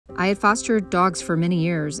I had fostered dogs for many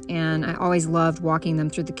years, and I always loved walking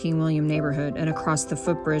them through the King William neighborhood and across the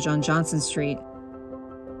footbridge on Johnson Street.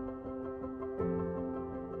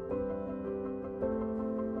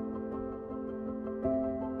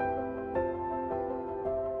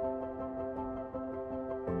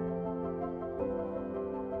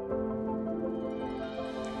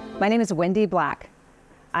 My name is Wendy Black.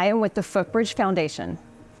 I am with the Footbridge Foundation.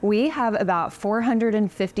 We have about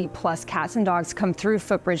 450 plus cats and dogs come through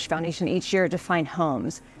Footbridge Foundation each year to find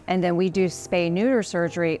homes. And then we do spay-neuter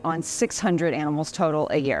surgery on 600 animals total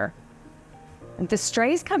a year. The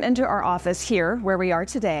strays come into our office here where we are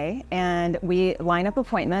today, and we line up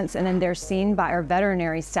appointments, and then they're seen by our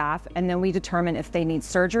veterinary staff, and then we determine if they need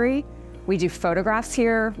surgery. We do photographs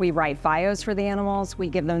here, we write bios for the animals, we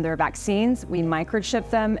give them their vaccines, we microchip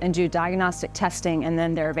them and do diagnostic testing, and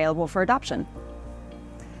then they're available for adoption.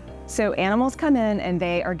 So animals come in and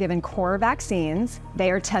they are given core vaccines. They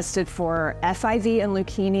are tested for FIV and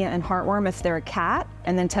leukemia and heartworm if they're a cat,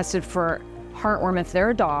 and then tested for heartworm if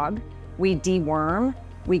they're a dog. We deworm,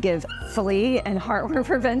 we give flea and heartworm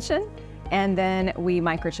prevention, and then we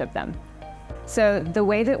microchip them. So the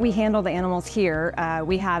way that we handle the animals here,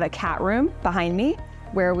 we have a cat room behind me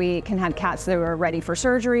where we can have cats that are ready for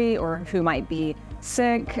surgery or who might be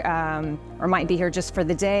sick or might be here just for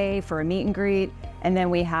the day for a meet and greet. And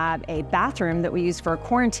then we have a bathroom that we use for a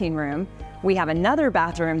quarantine room. We have another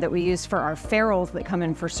bathroom that we use for our ferals that come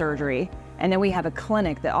in for surgery. And then we have a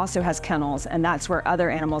clinic that also has kennels, and that's where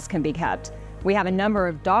other animals can be kept. We have a number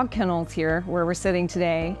of dog kennels here where we're sitting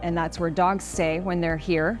today, and that's where dogs stay when they're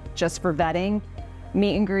here, just for vetting,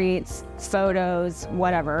 meet and greets, photos,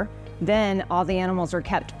 whatever. Then all the animals are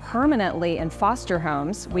kept permanently in foster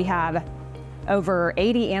homes. We have over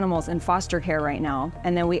 80 animals in foster care right now.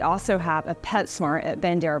 And then we also have a PetSmart at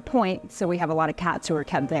Bandera Point, so we have a lot of cats who are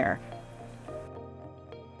kept there.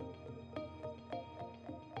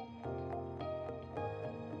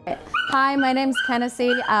 Hi, my name's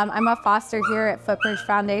Kennessie. I'm a foster here at Footbridge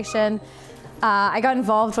Foundation. I got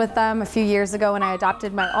involved with them a few years ago when I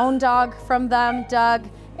adopted my own dog from them, Doug.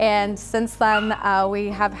 And since then, we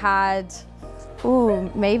have had,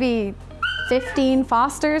 maybe 15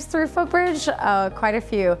 fosters through Footbridge, quite a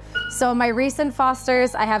few. So my recent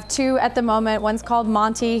fosters, I have 2 at the moment. One's called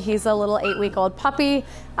Monty. He's a little 8-week-old puppy.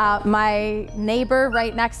 My neighbor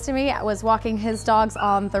right next to me was walking his dogs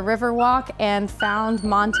on the river walk and found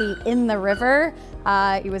Monty in the river.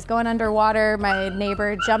 He was going underwater. My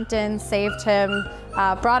neighbor jumped in, saved him,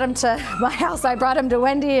 brought him to my house. I brought him to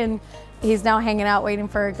Wendy, and he's now hanging out waiting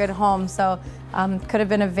for a good home. So could have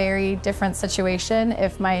been a very different situation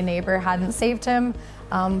if my neighbor hadn't saved him.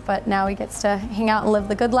 But now he gets to hang out and live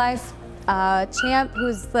the good life. Champ,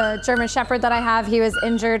 who's the German Shepherd that I have, he was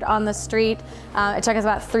injured on the street. It took us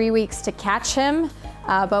about 3 weeks to catch him.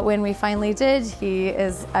 But when we finally did, he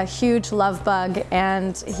is a huge love bug,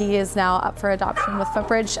 and he is now up for adoption with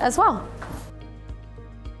Footbridge as well.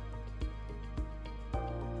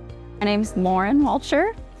 My name's Lauren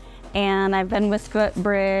Walcher, and I've been with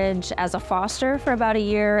Footbridge as a foster for about a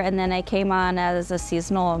year, and then I came on as a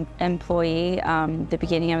seasonal employee the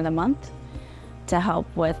beginning of the month to help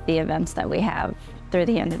with the events that we have through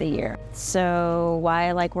the end of the year. So why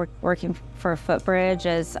I like working for Footbridge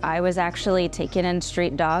is I was actually taking in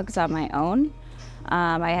street dogs on my own.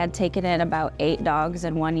 I had taken in about 8 dogs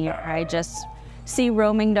in 1 year. I just see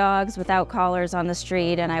roaming dogs without collars on the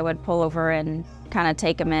street, and I would pull over and kind of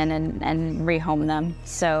take them in and rehome them.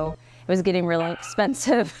 So it was getting really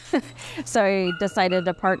expensive. So I decided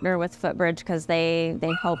to partner with Footbridge because they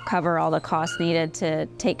help cover all the costs needed to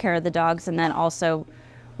take care of the dogs, and then also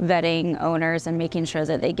vetting owners and making sure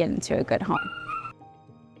that they get into a good home.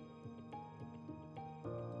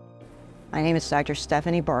 My name is Dr.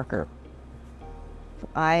 Stephanie Barker.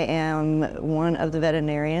 I am one of the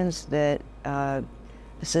veterinarians that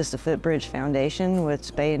assist the Footbridge Foundation with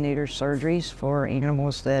spay and neuter surgeries for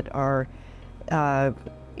animals that are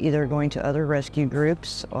either going to other rescue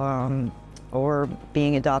groups or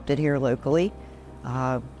being adopted here locally.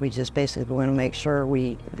 We just basically want to make sure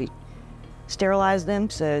we sterilize them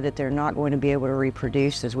so that they're not going to be able to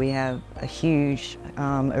reproduce, as we have a huge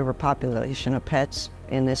overpopulation of pets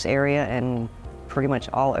in this area and pretty much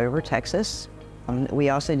all over Texas. We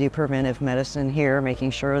also do preventive medicine here,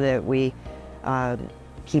 making sure that we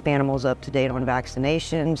keep animals up to date on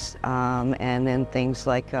vaccinations, and then things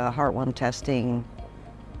like heartworm testing,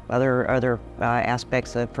 other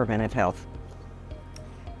aspects of preventive health.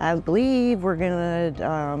 I believe we're going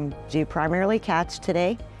to do primarily cats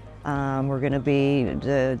today. We're going to be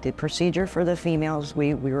the procedure for the females.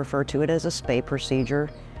 We refer to it as a spay procedure.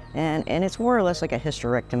 and it's more or less like a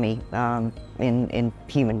hysterectomy in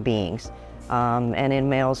human beings. And in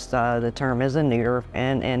males, the term is a neuter,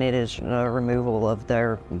 and it is a removal of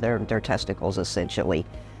their testicles, essentially.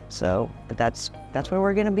 So that's what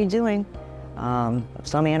we're going to be doing.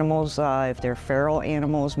 Some animals, if they're feral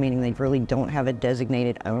animals, meaning they really don't have a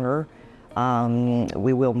designated owner,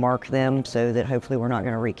 we will mark them so that hopefully we're not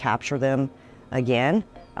going to recapture them again,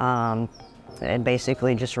 and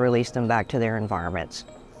basically just release them back to their environments.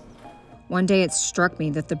 One day it struck me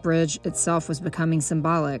that the bridge itself was becoming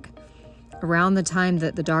symbolic. Around the time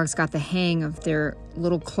that the dogs got the hang of their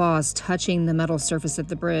little claws touching the metal surface of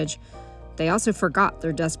the bridge, they also forgot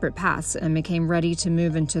their desperate pasts and became ready to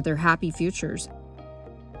move into their happy futures.